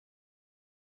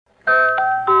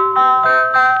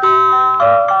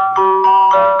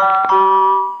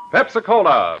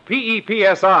Pepsi-Cola,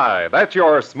 P-E-P-S-I. That's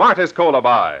your smartest cola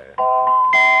buy.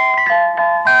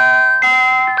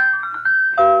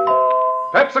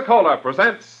 Pepsi-Cola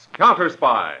presents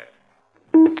Counterspy.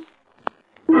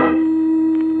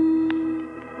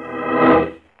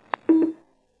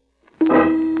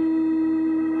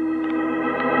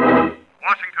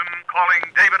 Washington calling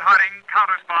David Harding,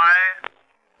 Counterspy.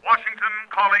 Washington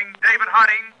calling David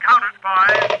Harding,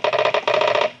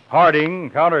 Counterspy. Harding,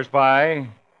 Counterspy,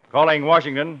 calling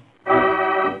Washington.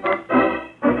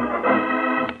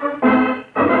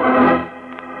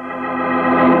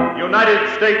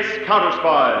 United States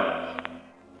Counterspies,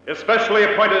 especially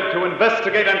appointed to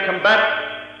investigate and combat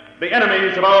the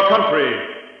enemies of our country,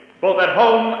 both at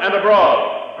home and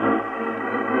abroad.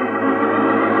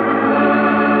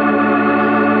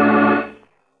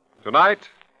 Tonight,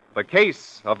 the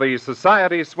case of the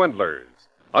Society Swindlers.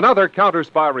 Another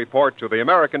Counterspy report to the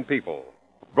American people.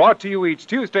 Brought to you each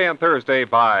Tuesday and Thursday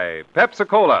by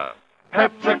Pepsi-Cola.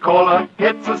 Pepsi-Cola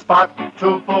hits a spot.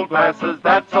 2 full glasses,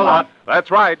 that's a lot. That's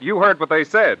right, you heard what they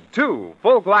said. 2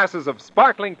 full glasses of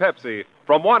sparkling Pepsi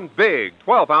from one big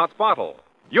 12-ounce bottle.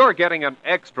 You're getting an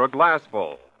extra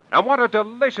glassful. And what a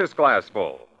delicious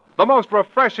glassful. The most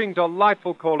refreshing,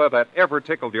 delightful cola that ever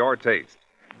tickled your taste.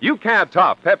 You can't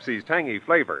top Pepsi's tangy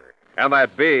flavor. And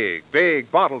that big, big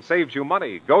bottle saves you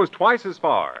money, goes twice as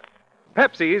far.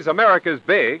 Pepsi's America's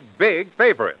big, big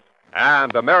favorite.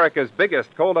 And America's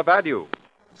biggest cola value.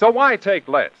 So why take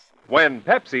less when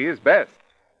Pepsi is best?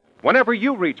 Whenever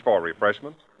you reach for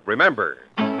refreshment, remember,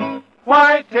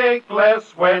 Why take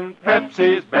less when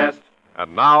Pepsi's best?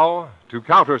 And now to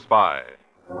Counterspy.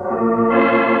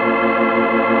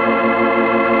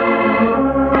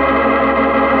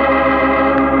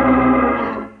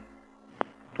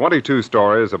 22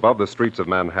 stories above the streets of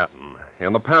Manhattan,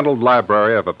 in the paneled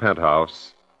library of a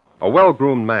penthouse, a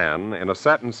well-groomed man in a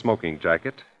satin smoking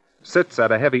jacket sits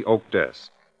at a heavy oak desk.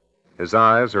 His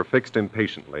eyes are fixed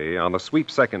impatiently on the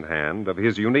sweep second hand of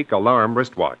his unique alarm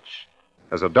wristwatch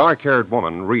as a dark-haired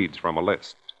woman reads from a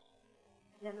list.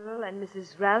 General and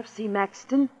Mrs. Ralph C.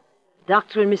 Maxton,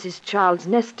 Dr. and Mrs. Charles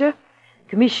Nestor,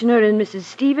 Commissioner and Mrs.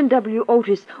 Stephen W.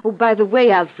 Otis. Oh, by the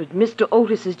way, Alfred, Mr.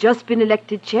 Otis has just been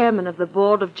elected chairman of the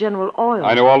Board of General Oil.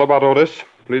 I know all about Otis.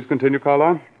 Please continue,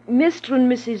 Carla. Mr.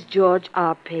 and Mrs. George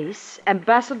R. Pace,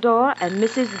 Ambassador and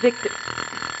Mrs. Victor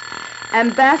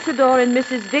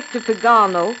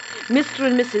Pagano, Mr.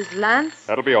 and Mrs. Lance.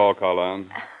 That'll be all, Carla.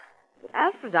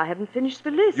 Alfred, I haven't finished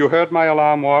the list. You heard my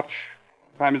alarm watch.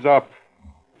 Time is up.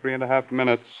 3.5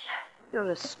 minutes. You're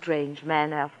a strange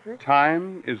man, Alfred.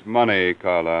 Time is money,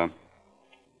 Carla.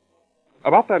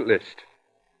 About that list.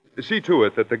 See to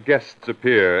it that the guests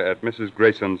appear at Mrs.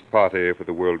 Grayson's party for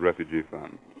the World Refugee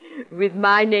Fund. With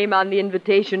my name on the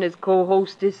invitation as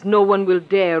co-hostess, no one will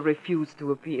dare refuse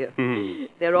to appear.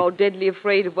 They're all deadly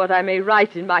afraid of what I may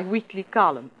write in my weekly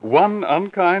column. One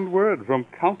unkind word from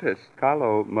Countess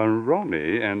Carlo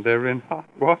Maroni, and they're in hot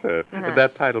water.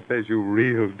 That title pays you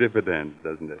real dividends,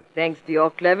 doesn't it? Thanks to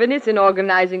your cleverness in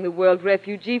organizing the World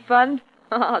Refugee Fund.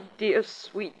 Ah, dear,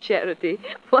 sweet charity.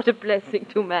 What a blessing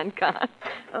to mankind.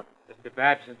 Mr.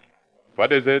 Babson.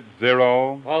 What is it,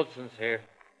 Zero? Olson's here.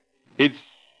 He's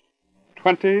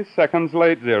 20 seconds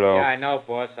late, Zero. Yeah, I know,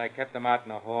 boss. I kept him out in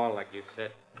the hall like you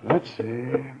said. Let's see.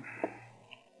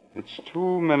 It's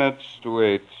 2 minutes to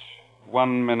 8.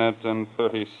 1 minute and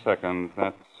 30 seconds.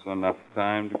 That's enough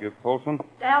time to give Polson.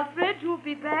 Alfred, you'll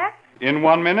be back? In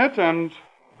 1 minute and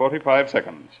 45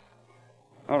 seconds.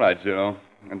 All right, Zero.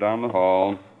 And down the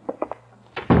hall.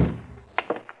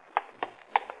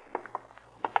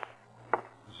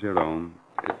 Zero,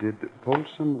 did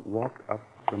Polson walk up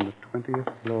from the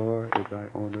 20th floor as I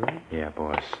ordered? Yeah,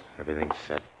 boss. Everything's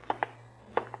set.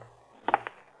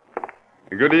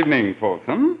 Good evening,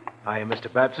 Polson. Hiya,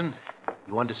 Mr. Babson.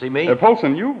 You want to see me?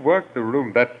 Polson, you worked the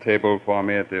room that table for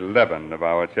me at 11 of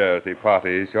our charity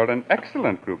parties. You're an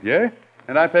excellent croupier,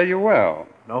 and I pay you well.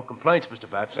 No complaints, Mr.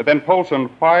 Babson. Then, Polson,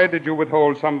 why did you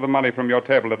withhold some of the money from your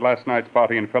table at last night's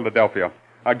party in Philadelphia?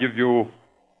 I'll give you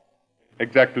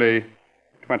exactly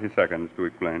 20 seconds to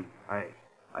explain. I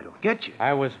don't get you.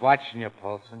 I was watching you,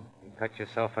 Polson. You cut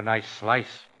yourself a nice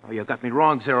slice. Oh, you got me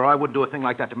wrong, Zero. I wouldn't do a thing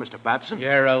like that to Mr. Babson.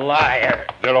 You're a liar.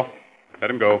 Zero,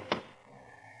 let him go.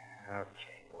 Okay,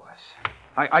 boss.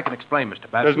 I can explain,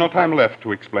 Mr. Babson. There's no time left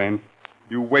to explain.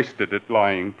 You wasted it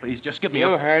lying. Please, just give me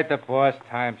You heard the boss.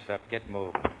 Time's up. Get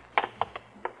moving.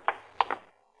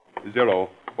 Zero,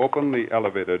 open the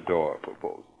elevator door for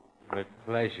Polson. With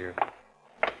pleasure.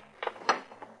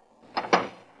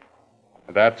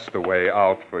 That's the way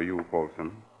out for you,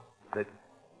 Polson. The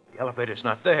elevator's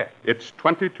not there. It's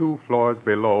 22 floors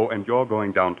below, and you're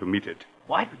going down to meet it.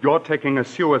 What? You're taking a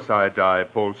suicide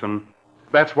dive, Polson.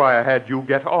 That's why I had you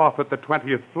get off at the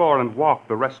 20th floor and walk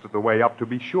the rest of the way up to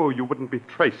be sure you wouldn't be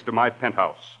traced to my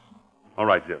penthouse. All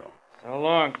right, Zero. So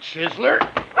long, Chiseler.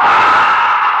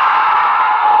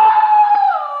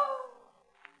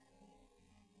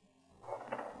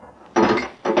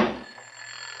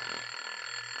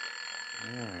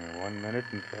 Yeah, 1 minute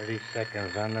and 30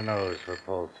 seconds on the nose for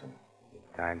Polson.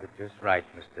 Timed it just right,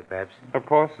 Mr. Babson. Of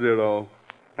course, Zero.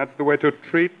 That's the way to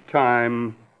treat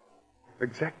time.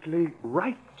 Exactly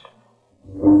right.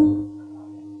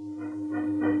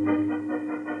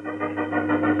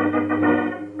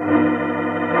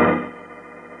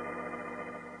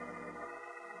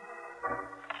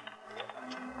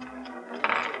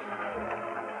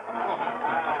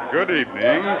 Good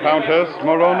evening, Countess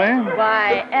Moroni.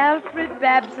 Why, Alfred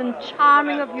Babson,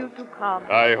 charming of you to come.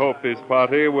 I hope this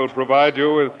party will provide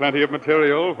you with plenty of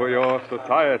material for your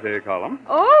society column.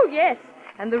 Oh, yes.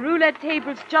 And the roulette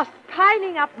table's just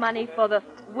piling up money for the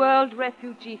World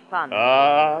Refugee Fund.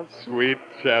 Ah, sweet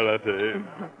charity.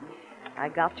 I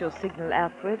got your signal,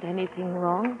 Alfred. Anything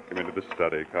wrong? Come into the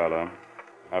study, Carla.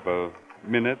 Have a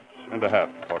minute and a half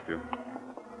to talk to you.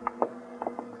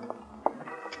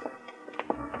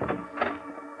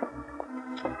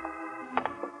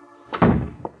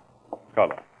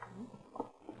 Carla,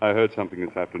 I heard something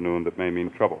this afternoon that may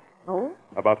mean trouble. Oh?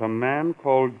 About a man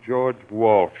called George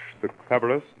Walsh, the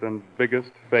cleverest and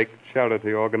biggest fake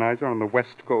charity organizer on the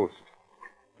West Coast.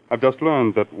 I've just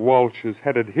learned that Walsh is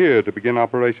headed here to begin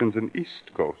operations in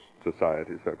East Coast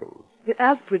society circles.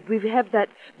 Alfred, we have that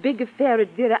big affair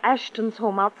at Vera Ashton's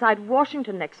home outside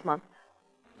Washington next month.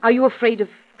 Are you afraid of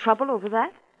trouble over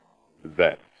that?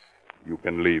 That you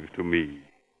can leave to me.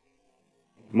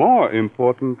 More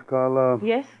important, Carla.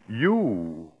 Yes?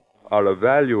 You are a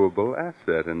valuable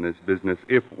asset in this business.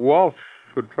 If Walsh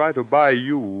should try to buy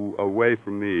you away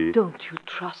from me... Don't you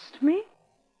trust me?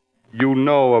 You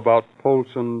know about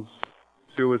Polson's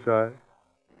suicide?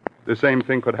 The same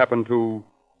thing could happen to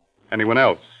anyone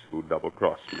else who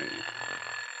double-crossed me.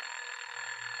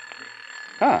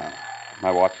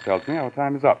 My watch tells me our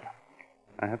time is up.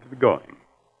 I have to be going.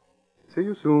 See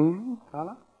you soon,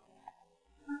 Carla.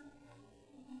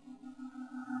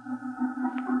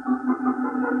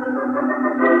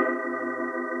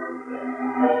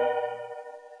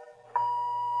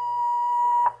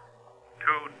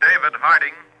 To David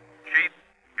Harding, Chief,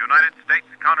 United States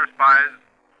Counterspies,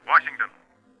 Washington.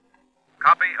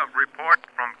 Copy of report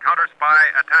from Counterspy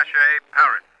Attaché,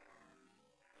 Paris.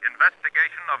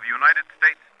 Investigation of United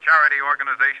States charity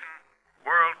organization,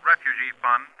 World Refugee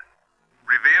Fund,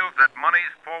 reveals that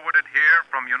monies forwarded here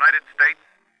from United States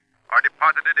are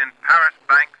deposited in Paris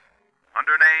banks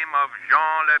under name of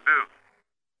Jean Lebeuf.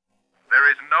 There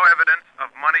is no evidence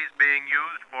of monies being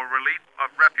used for relief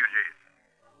of refugees.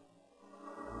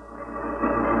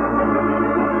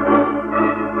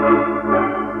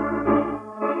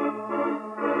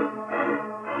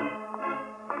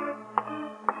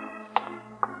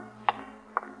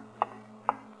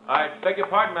 I beg your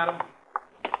pardon, madam. Is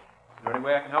there any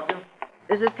way I can help you?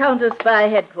 This is Counterspy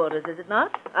headquarters, is it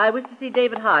not? I wish to see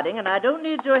David Harding, and I don't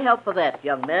need your help for that,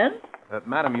 young man.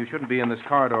 Madam, you shouldn't be in this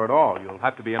corridor at all. You'll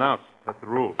have to be announced. That's the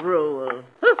rule. Rule.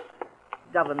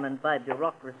 Government by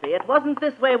bureaucracy. It wasn't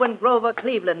this way when Grover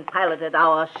Cleveland piloted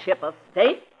our ship of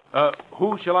state.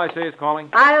 Who shall I say is calling?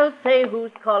 I'll say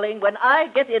who's calling when I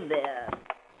get in there.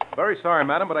 Very sorry,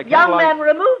 madam, but I can't... Young man,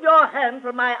 remove your hand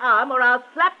from my arm or I'll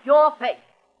slap your face.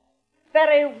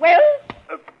 Very well.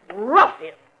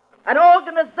 Ruffian. An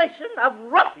organization of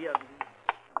ruffians.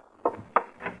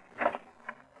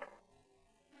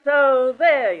 So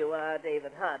there you are,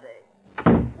 David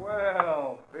Harding.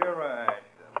 Well, Vera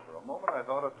Ashton, for a moment I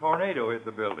thought a tornado hit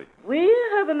the building. We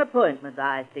have an appointment,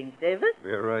 I think, David.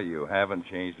 Vera, you haven't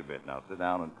changed a bit. Now sit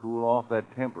down and cool off that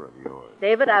temper of yours.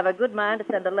 David, I have a good mind to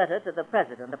send a letter to the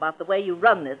president about the way you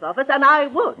run this office, and I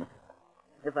would.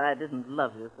 If I didn't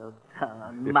love you so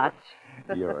darn much.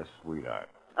 You're a sweetheart.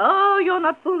 Oh, you're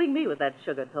not fooling me with that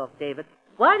sugar talk, David.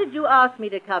 Why did you ask me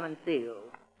to come and see you?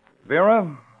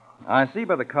 Vera, I see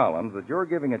by the columns that you're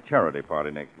giving a charity party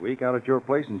next week out at your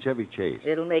place in Chevy Chase.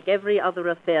 It'll make every other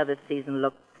affair this season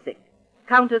look sick.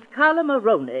 Countess Carla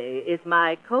Moroni is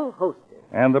my co-hostess.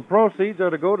 And the proceeds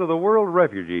are to go to the World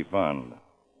Refugee Fund.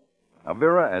 Now,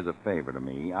 Vera, as a favor to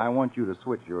me, I want you to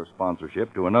switch your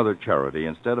sponsorship to another charity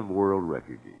instead of World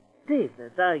Refugee.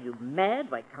 David, are you mad?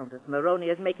 Why, Countess Moroni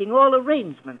is making all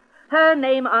arrangements. Her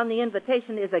name on the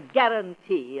invitation is a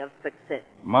guarantee of success.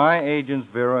 My agents,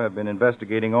 Vera, have been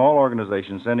investigating all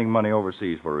organizations sending money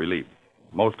overseas for relief.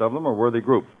 Most of them are worthy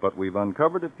groups, but we've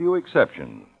uncovered a few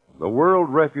exceptions. The World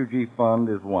Refugee Fund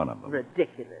is one of them.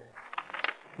 Ridiculous.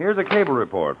 Here's a cable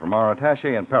report from our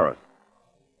attaché in Paris.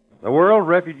 The World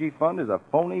Refugee Fund is a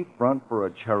phony front for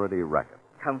a charity racket.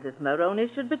 Countess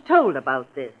Moroni should be told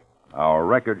about this. Our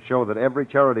records show that every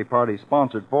charity party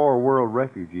sponsored for World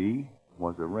Refugee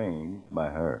was arranged by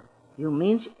her. You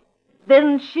mean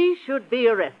then she should be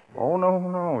arrested? Oh,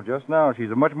 no. Just now,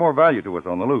 she's of much more value to us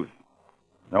on the loose.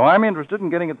 Now, I'm interested in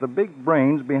getting at the big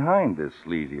brains behind this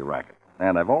sleazy racket.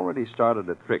 And I've already started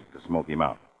a trick to smoke him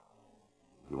out.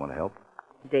 You want to help?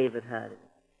 David Harding,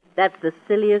 that's the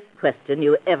silliest question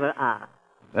you ever asked.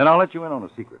 Then I'll let you in on a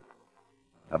secret.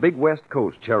 A big West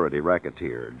Coast charity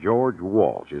racketeer, George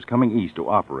Walsh, is coming east to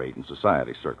operate in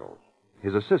society circles.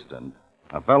 His assistant,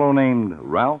 a fellow named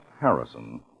Ralph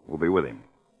Harrison, will be with him.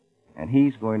 And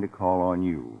he's going to call on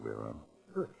you, Vera.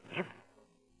 Good heavens.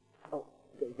 Oh,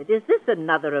 David, is this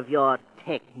another of your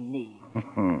techniques?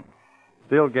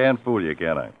 Still can't fool you,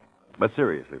 can I? But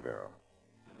seriously, Vera,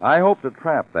 I hope to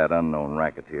trap that unknown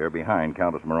racketeer behind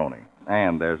Countess Moroni.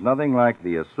 And there's nothing like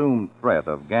the assumed threat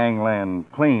of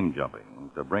gangland claim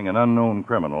jumping to bring an unknown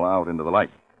criminal out into the light.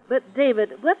 But, David,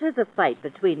 what has a fight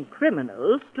between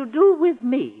criminals to do with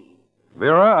me?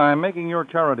 Vera, I'm making your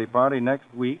charity party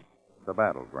next week the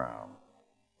battleground.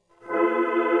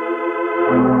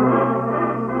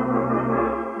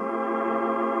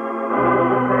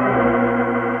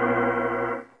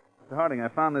 Mr. Harding, I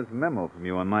found this memo from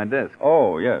you on my desk.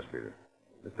 Oh, yes, Peter.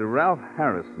 Mr. Ralph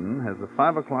Harrison has a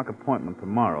 5 o'clock appointment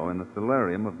tomorrow in the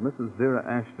solarium of Mrs. Vera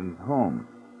Ashton's home.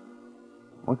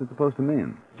 What's it supposed to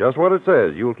mean? Just what it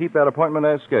says. You'll keep that appointment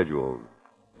as scheduled,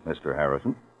 Mr.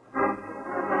 Harrison.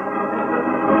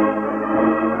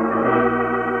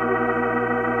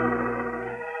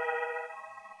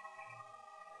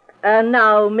 And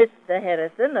now, Mr.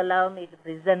 Harrison, allow me to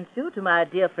present you to my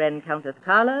dear friend, Countess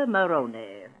Carla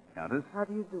Moroni. Countess? How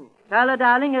do you do? Carla,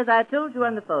 darling, as I told you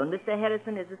on the phone, Mr.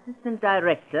 Harrison is Assistant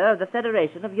Director of the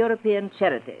Federation of European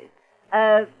Charities.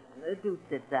 Do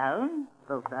sit down,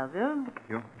 both of you.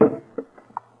 Sure.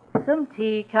 Some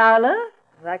tea, Carla?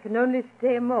 I can only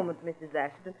stay a moment, Mrs.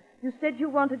 Ashton. You said you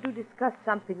wanted to discuss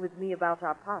something with me about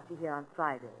our party here on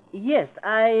Friday. Yes,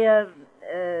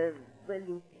 well,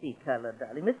 you see, Carla,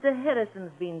 darling, Mr.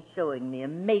 Harrison's been showing me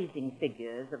amazing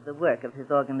figures of the work of his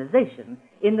organization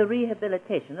in the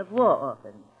rehabilitation of war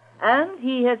orphans. And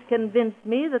he has convinced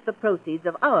me that the proceeds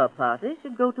of our party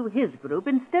should go to his group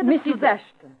instead of Mrs.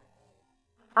 Ashton,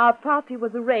 our party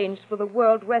was arranged for the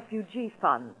World Refugee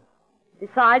Fund.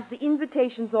 Besides, the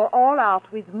invitations are all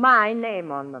out with my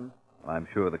name on them. I'm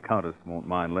sure the Countess won't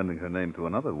mind lending her name to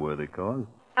another worthy cause.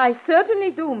 I certainly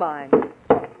do mind.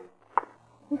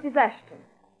 Mrs. Ashton,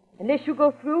 unless you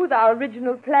go through with our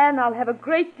original plan, I'll have a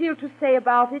great deal to say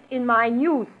about it in my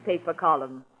newspaper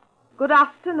column. Good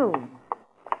afternoon.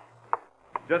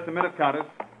 Just a minute, Countess.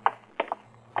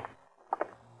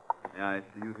 May I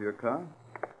see you to your car?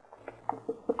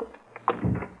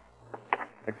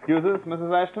 Excuse us,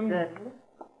 Mrs. Ashton? Certainly.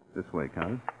 This way,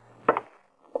 Countess.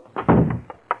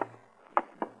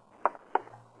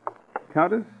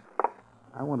 Countess,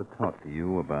 I want to talk to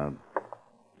you about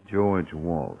George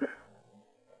Walsh.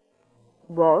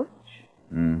 Walsh?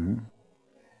 Mm-hmm.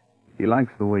 He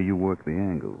likes the way you work the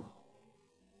angles.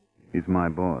 He's my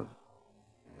boss.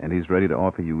 And he's ready to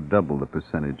offer you double the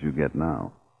percentage you get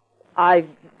now. I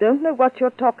don't know what you're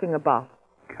talking about.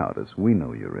 Countess, we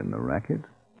know you're in the racket.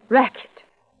 Racket?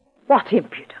 What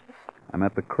impudence. I'm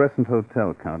at the Crescent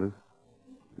Hotel, Countess.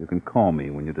 You can call me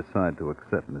when you decide to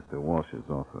accept Mr. Walsh's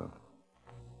offer.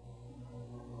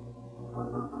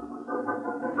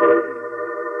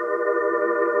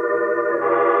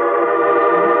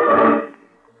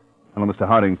 Hello, Mr.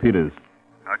 Harding, Peters.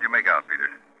 How'd you make out, Peters?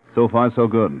 So far, so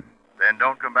good. Then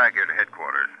don't come back here to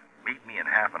headquarters. Meet me in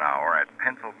half an hour at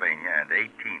Pennsylvania and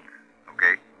 18th,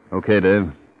 okay? Okay,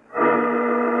 Dave.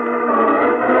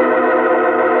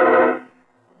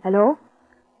 Hello?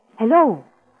 Hello?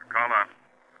 Carla,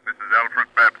 this is Alfred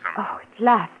Babson. Oh, at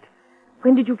last.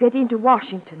 When did you get into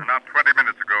Washington? About 20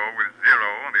 minutes ago with Zero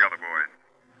and the other boys.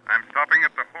 I'm stopping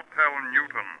at the Hotel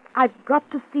Newton. I've got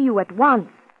to see you at once.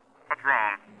 What's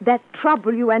wrong? That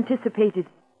trouble you anticipated.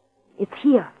 It's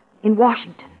here, in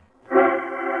Washington.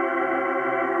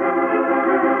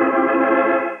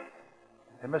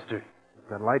 Hey, mister, is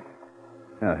that light?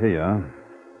 Yeah, here you are.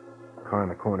 Car in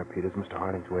the corner, Peters. Mr.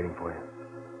 Harding's waiting for you.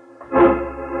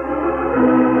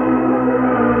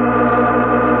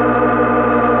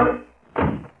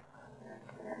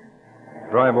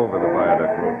 Drive over the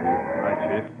viaduct road, Pete. Right,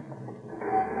 Chief.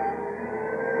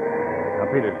 Now,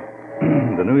 Peter,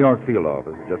 the New York field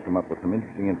office has just come up with some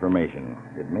interesting information.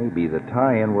 It may be the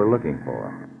tie-in we're looking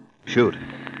for. Shoot.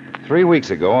 3 weeks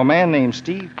ago, a man named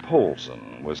Steve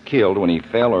Polson was killed when he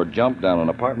fell or jumped down an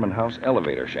apartment house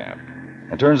elevator shaft.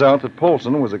 It turns out that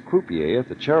Polson was a croupier at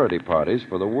the charity parties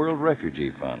for the World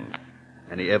Refugee Fund.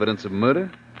 Any evidence of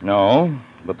murder? No,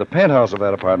 but the penthouse of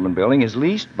that apartment building is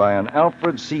leased by an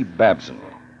Alfred C. Babson.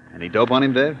 Any dope on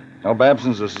him, Dave? Now,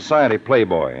 Babson's a society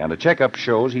playboy, and a checkup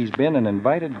shows he's been an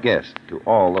invited guest to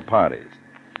all the parties.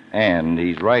 And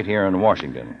he's right here in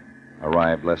Washington.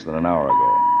 Arrived less than an hour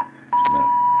ago. Just a minute.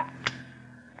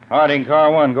 Harding, car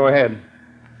 1, go ahead.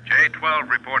 J-12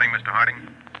 reporting, Mr. Harding.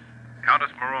 Countess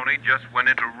Maroney just went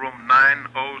into room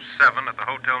 907 at the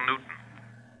Hotel Newton.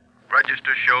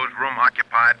 Register shows room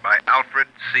occupied by Alfred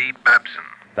C. Babson.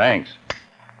 Thanks.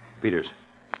 Peters,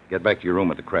 get back to your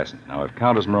room at the Crescent. Now, if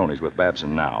Countess Maroney's with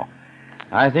Babson now,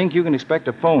 I think you can expect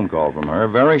a phone call from her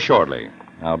very shortly.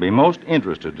 I'll be most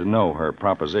interested to know her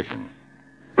proposition.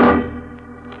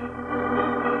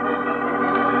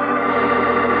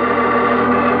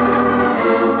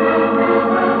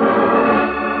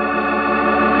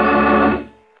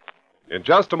 In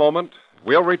just a moment,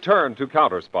 we'll return to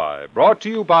Counterspy, brought to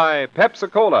you by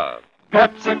Pepsi-Cola.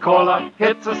 Pepsi-Cola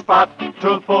hits a spot.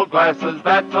 2 full glasses,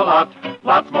 that's a lot.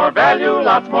 Lots more value,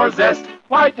 lots more zest.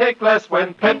 Why take less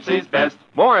when Pepsi's best?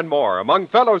 More and more, among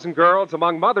fellows and girls,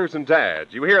 among mothers and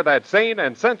dads, you hear that sane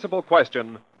and sensible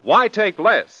question, why take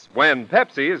less when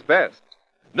Pepsi is best?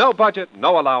 No budget,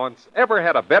 no allowance, ever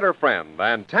had a better friend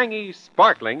than tangy,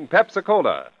 sparkling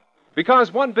Pepsi-Cola.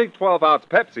 Because one big 12-ounce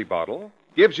Pepsi bottle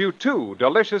gives you 2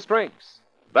 delicious drinks.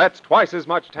 That's twice as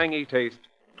much tangy taste,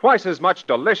 twice as much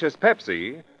delicious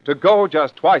Pepsi, to go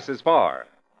just twice as far.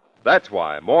 That's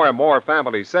why more and more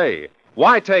families say,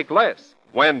 why take less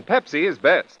when Pepsi is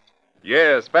best?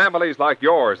 Yes, families like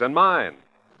yours and mine.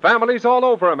 Families all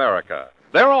over America.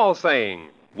 They're all saying,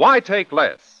 why take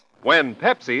less when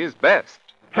Pepsi is best?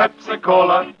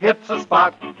 Pepsi-Cola hits a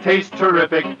spot. Tastes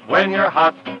terrific when you're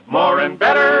hot. More and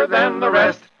better than the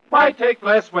rest. Why take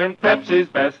less when Pepsi's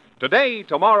best? Today,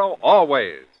 tomorrow,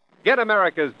 always. Get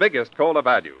America's biggest cola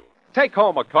value. Take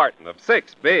home a carton of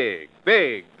 6 big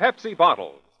Pepsi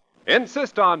bottles.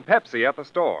 Insist on Pepsi at the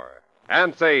store.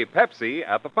 And say Pepsi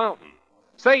at the fountain.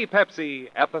 Say Pepsi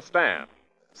at the stand.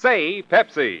 Say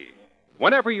Pepsi.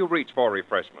 Whenever you reach for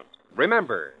refreshment,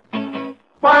 remember,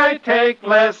 why take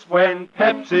less when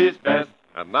Pepsi's best?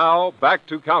 And now, back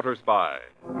to Counterspy.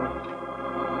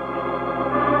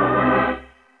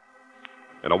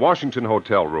 In a Washington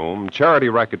hotel room, charity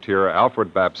racketeer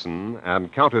Alfred Babson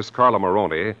and Countess Carla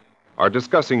Maroney are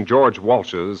discussing George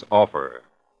Walsh's offer.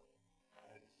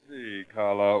 See,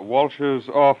 Carla, Walsh's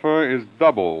offer is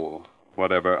double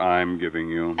whatever I'm giving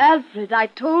you. Alfred, I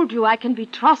told you I can be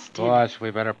trusted. Boss, we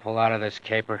better pull out of this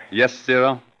caper. Yes,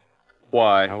 Cyril?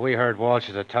 Why? Now, we heard Walsh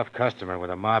is a tough customer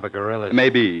with a mob of gorillas.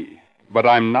 Maybe, but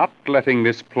I'm not letting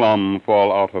this plum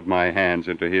fall out of my hands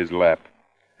into his lap.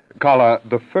 Carla,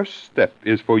 the first step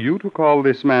is for you to call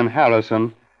this man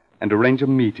Harrison and arrange a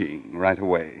meeting right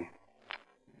away.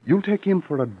 You'll take him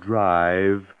for a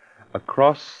drive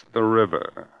across the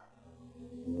river.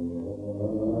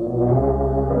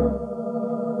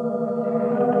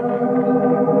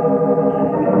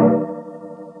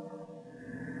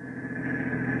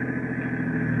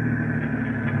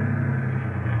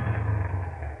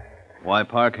 Why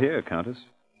park here, Countess?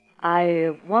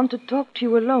 I want to talk to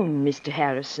you alone, Mr.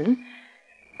 Harrison,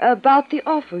 about the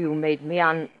offer you made me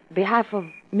on behalf of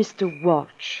Mr.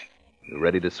 Walsh. You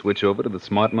ready to switch over to the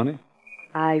smart money?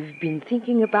 I've been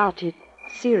thinking about it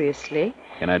seriously.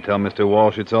 Can I tell Mr.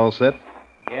 Walsh it's all set?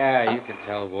 Yeah, you can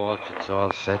tell Walsh it's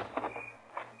all set.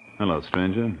 Hello,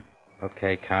 stranger.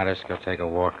 Okay, Countess, go take a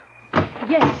walk.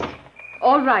 Yes.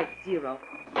 All right, Zero.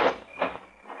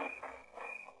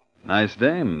 Nice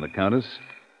dame, the Countess.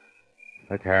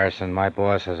 Look, Harrison, my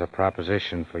boss has a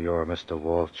proposition for your Mr.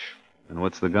 Walsh. And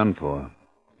what's the gun for?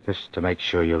 Just to make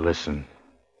sure you listen.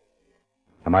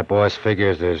 Now, my boss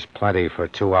figures there's plenty for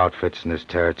 2 outfits in this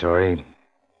territory.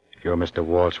 If your Mr.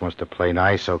 Walsh wants to play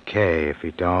nice, okay. If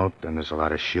he don't, then there's a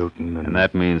lot of shooting. And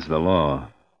that means the law.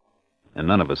 And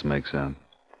none of us makes out.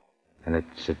 And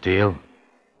it's a deal?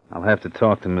 I'll have to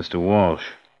talk to Mr. Walsh.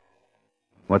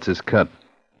 What's his cut?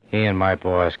 He and my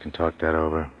boss can talk that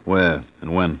over. Where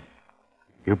and when?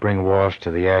 You bring Walsh to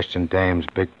the Ashton Dames'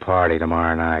 big party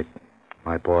tomorrow night.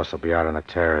 My boss will be out on the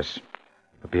terrace.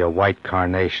 There'll be a white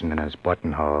carnation in his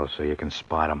buttonhole so you can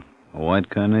spot him. A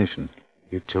white carnation?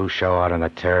 You two show out on the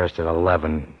terrace at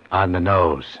 11, on the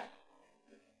nose.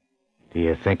 Do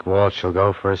you think Walsh will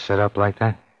go for a sit-up like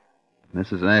that?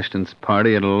 Mrs. Ashton's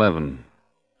party at 11.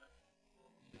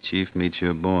 Chief meets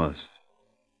your boss.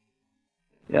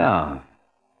 Yeah,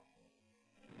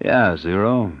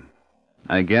 Zero.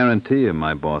 I guarantee you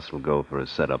my boss will go for a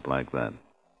setup like that.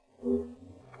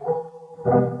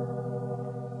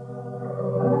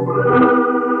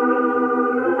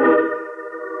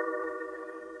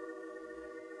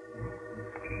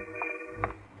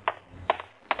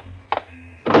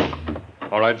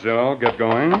 All right, Zero, get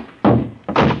going.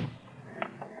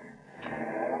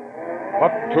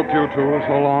 What took you two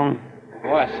so long?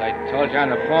 Boss, I told you on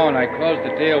the phone I closed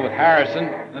the deal with Harrison,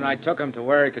 then I took him to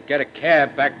where he could get a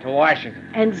cab back to Washington.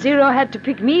 And Zero had to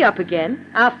pick me up again.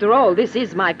 After all, this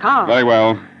is my car. Very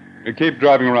well. You keep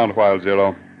driving around a while,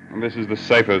 Zero. And this is the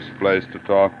safest place to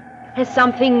talk. Has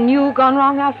something new gone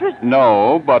wrong, Alfred?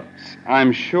 No, but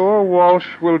I'm sure Walsh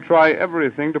will try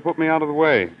everything to put me out of the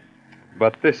way.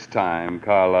 But this time,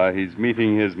 Carla, he's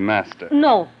meeting his master.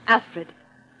 No, Alfred.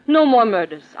 No more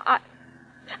murders.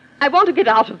 I want to get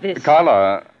out of this.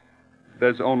 Carla,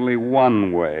 there's only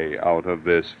one way out of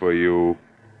this for you.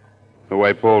 The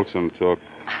way Paulson took.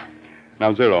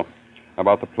 Now, Zero,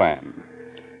 about the plan.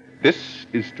 This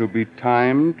is to be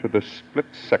timed to the split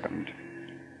second.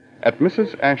 At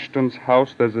Mrs. Ashton's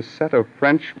house, there's a set of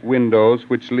French windows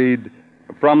which lead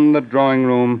from the drawing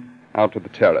room out to the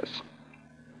terrace.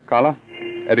 Carla,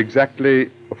 at exactly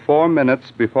 4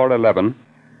 minutes before 11,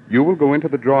 you will go into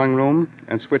the drawing room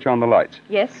and switch on the lights.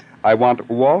 Yes? I want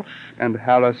Walsh and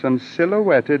Harrison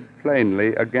silhouetted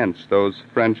plainly against those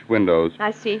French windows.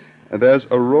 I see. There's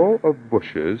a row of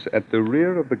bushes at the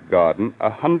rear of the garden,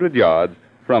 100 yards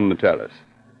from the terrace.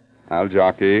 I'll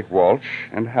jockey Walsh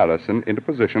and Harrison into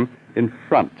position in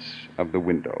front of the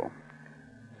window.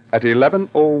 At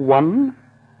 11:01,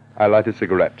 I light a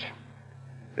cigarette.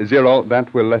 Zero,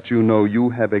 that will let you know you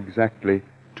have exactly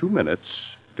 2 minutes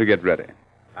to get ready.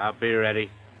 I'll be ready.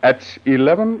 At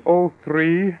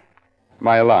 11:03,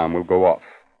 my alarm will go off.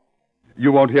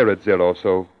 You won't hear it, Zero,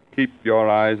 so keep your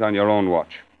eyes on your own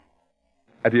watch.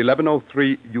 At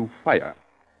 11:03, you fire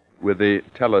with the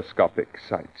telescopic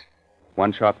sight.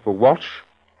 1 shot for Walsh,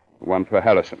 1 for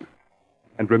Harrison.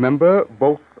 And remember,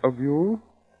 both of you,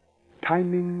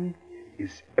 timing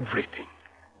is everything.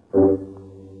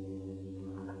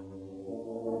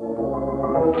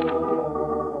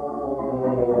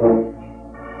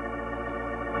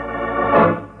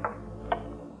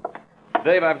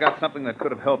 Dave, I've got something that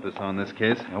could have helped us on this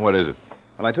case. And what is it?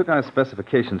 Well, I took our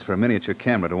specifications for a miniature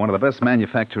camera to one of the best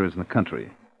manufacturers in the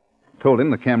country. Told him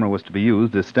the camera was to be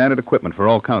used as standard equipment for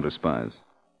all counterspies.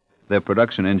 Their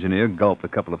production engineer gulped a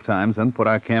couple of times and put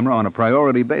our camera on a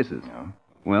priority basis. Yeah.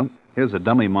 Well, here's a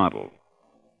dummy model.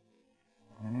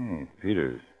 Hey,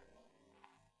 Peters.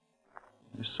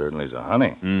 This certainly is a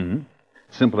honey. Mm-hmm.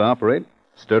 Simple to operate,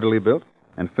 sturdily built,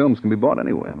 and films can be bought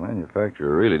anywhere. The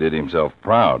manufacturer really did himself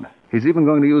proud. He's even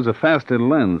going to use a faster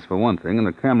lens for one thing, and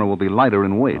the camera will be lighter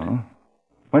in weight. Oh.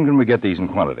 When can we get these in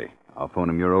quantity? I'll phone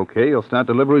him you're okay. He'll start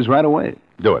deliveries right away.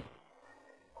 Do it.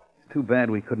 It's too bad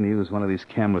we couldn't use one of these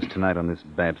cameras tonight on this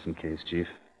Babson case, Chief.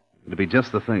 It'd be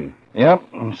just the thing. Yep,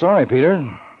 I'm sorry, Peter.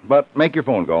 But make your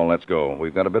phone call and let's go.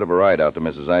 We've got a bit of a ride out to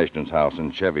Mrs. Ashton's house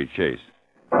in Chevy Chase.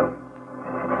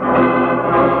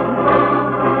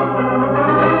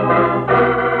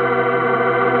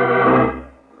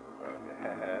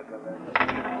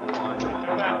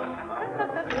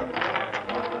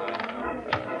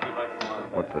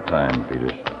 What's the time,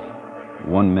 Peters?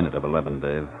 1 minute of 11,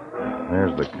 Dave.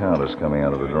 There's the Countess coming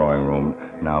out of the drawing room.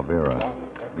 Now, Vera,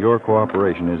 your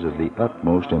cooperation is of the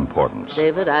utmost importance.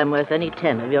 David, I'm worth any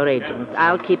 10 of your agents.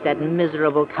 I'll keep that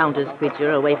miserable Countess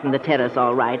creature away from the terrace,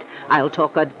 all right. I'll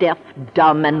talk her deaf,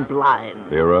 dumb, and blind.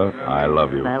 Vera, I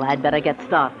love you. Well, I'd better get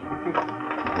started.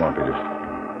 Come on, Peters.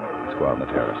 Let's go out on the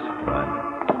terrace. Right.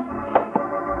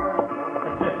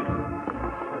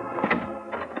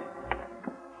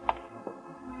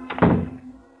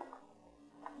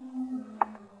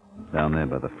 Down there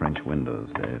by the French windows,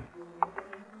 Dave.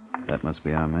 That must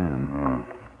be our man.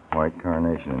 Oh, white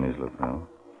carnation in his lapel.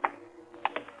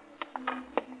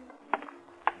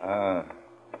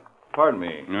 Pardon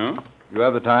me. No? You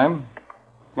have the time?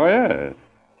 Oh, yes.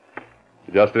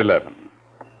 Just 11.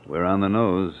 We're on the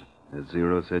nose, as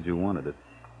Zero said you wanted it.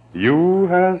 You,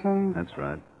 Harrison? That's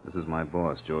right. This is my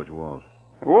boss, George Walsh.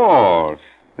 Walsh,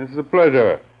 this is a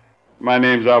pleasure. My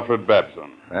name's Alfred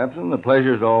Babson. Babson, the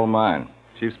pleasure's all mine.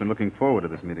 Chief's been looking forward to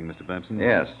this meeting, Mr. Babson.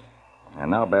 Yes. And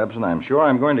now, Babson, I'm sure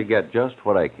I'm going to get just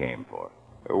what I came for.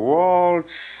 Walsh,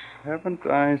 haven't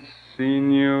I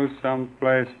seen you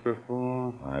someplace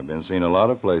before? I've been seen a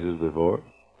lot of places before.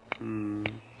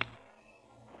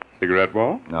 Cigarette,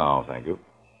 Walsh? No, thank you.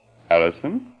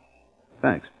 Harrison?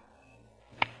 Thanks.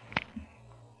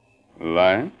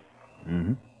 Lion?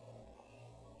 Mm-hmm.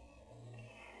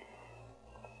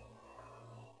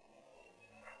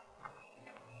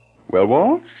 Well,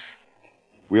 Walsh,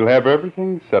 we'll have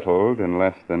everything settled in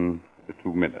less than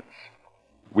 2 minutes.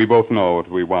 We both know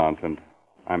what we want, and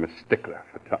I'm a stickler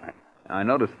for time. I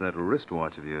noticed that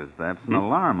wristwatch of yours, Babs, an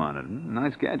alarm on it.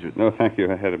 Nice gadget. No, thank you.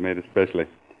 I had it made especially.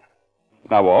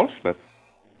 Now, Walsh, let's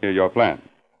hear your plan.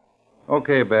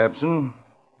 Okay, Babson.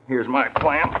 Here's my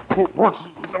plan.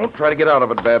 Don't try to get out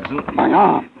of it, Babson. My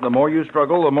arm. The more you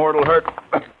struggle, the more it'll hurt.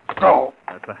 Go.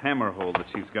 That's a hammer hold the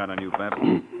chief's got on you, Babs.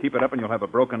 Keep it up and you'll have a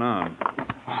broken arm.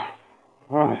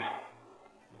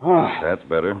 That's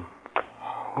better.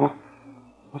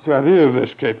 What's the idea of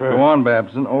this, Caper? Go on,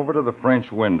 Babson, over to the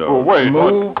French window. Oh, wait.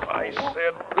 Move, I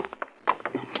said.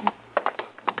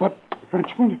 But,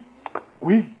 Frenchman,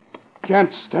 we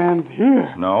can't stand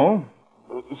here. No?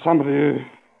 Somebody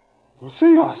will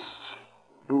see us.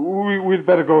 We'd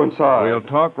better go inside. We'll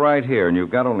talk right here, and you've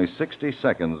got only 60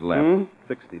 seconds left.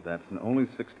 60, Babson. Only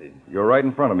 60. You're right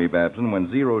in front of me, Babson. When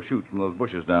Zero shoots from those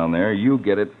bushes down there, you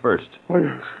get it first.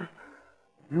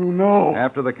 You know.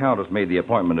 After the Countess made the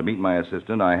appointment to meet my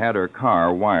assistant, I had her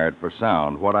car wired for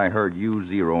sound. What I heard you,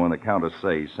 Zero, and the Countess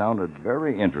say sounded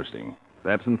very interesting.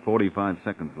 Babson, 45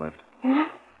 seconds left.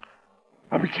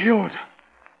 I'll be killed.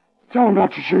 Tell him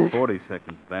not to shoot. 40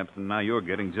 seconds, Babson. Now you're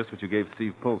getting just what you gave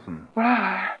Steve Polson.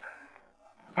 I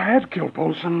had killed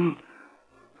Polson.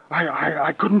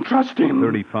 I couldn't trust him.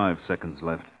 35 seconds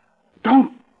left.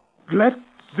 Don't let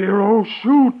Zero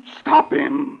shoot. Stop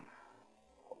him.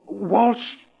 Walsh,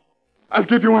 I'll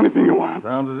give you anything you want.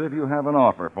 Sounds as if you have an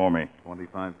offer for me.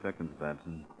 25 seconds,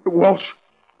 Babson. Walsh,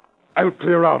 I'll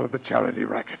clear out of the charity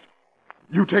racket.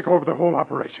 You take over the whole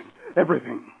operation.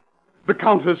 Everything. The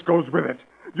Countess goes with it.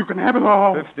 You can have it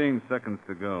all. 15 seconds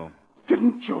to go.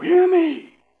 Didn't you hear me?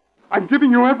 I'm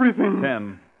giving you everything.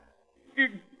 10.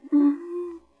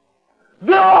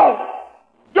 No!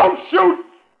 Don't shoot!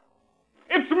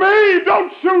 It's me!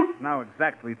 Don't shoot! Now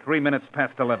exactly 3 minutes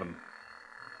past 11.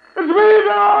 It's me!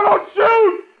 No! Don't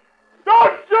shoot!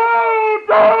 Don't shoot!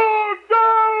 Don't!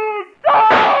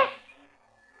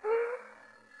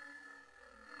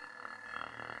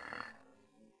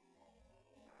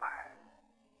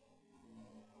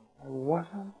 I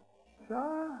wasn't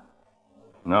shot.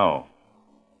 No.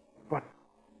 But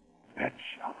that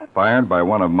shot... Fired by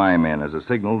one of my men as a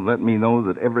signal to let me know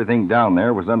that everything down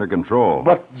there was under control.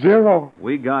 But Zero...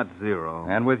 We got Zero.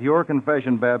 And with your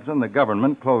confession, Babson, the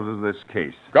government closes this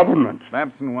case. Government?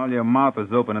 Babson, while your mouth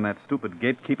is open in that stupid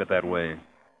gate, keep it that way.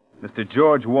 Mr.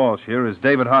 George Walsh here is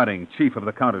David Harding, chief of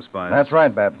the Counterspy. That's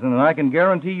right, Babson, and I can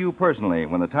guarantee you personally,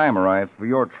 when the time arrives for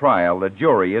your trial, the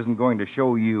jury isn't going to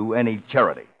show you any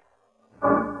charity.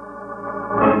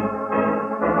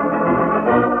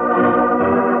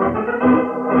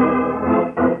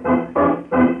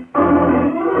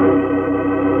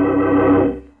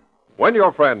 When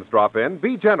your friends drop in,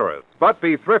 be generous, but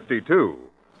be thrifty, too.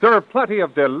 Serve plenty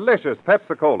of delicious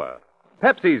Pepsi-Cola.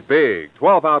 Pepsi's big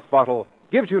 12-ounce bottle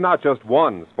gives you not just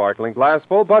one sparkling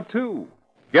glassful, but two.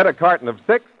 Get a carton of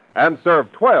 6 and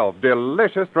serve 12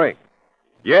 delicious drinks.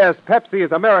 Yes, Pepsi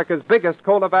is America's biggest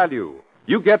cola value.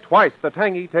 You get twice the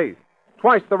tangy taste,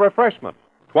 twice the refreshment,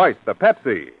 twice the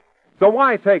Pepsi. So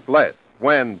why take less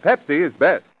when Pepsi is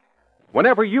best?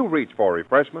 Whenever you reach for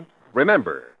refreshment,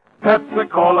 remember...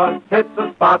 Pepsi-Cola hits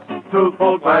the spot. 2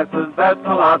 full glasses, that's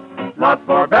a lot. Lot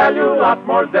more value, lot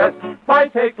more zest. Why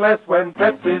take less when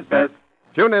Pepsi's best?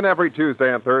 Tune in every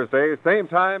Tuesday and Thursday, same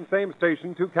time, same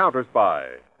station, to Counterspy.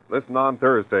 Listen on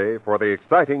Thursday for the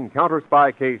exciting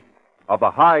Counterspy case of the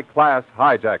high-class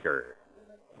hijacker.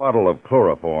 Bottle of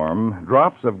chloroform,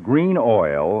 drops of green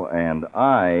oil, and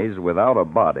eyes without a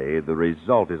body, the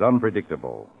result is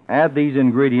unpredictable. Add these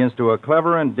ingredients to a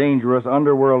clever and dangerous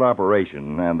underworld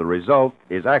operation, and the result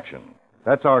is action.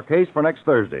 That's our case for next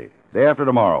Thursday, day after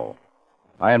tomorrow.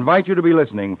 I invite you to be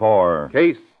listening for...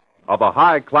 Case of the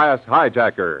high-class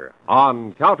hijacker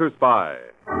on Counterspy.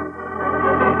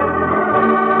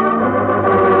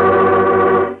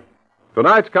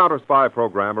 Tonight's Counterspy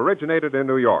program originated in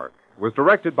New York, was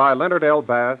directed by Leonard L.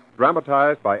 Bass,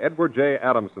 dramatized by Edward J.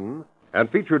 Adamson, and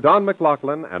featured Don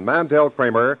McLaughlin and Mandel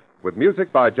Kramer, with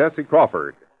music by Jesse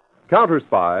Crawford.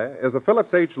 Counterspy is a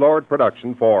Phillips H. Lord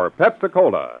production for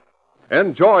Pepsi-Cola.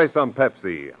 Enjoy some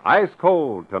Pepsi, ice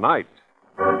cold tonight.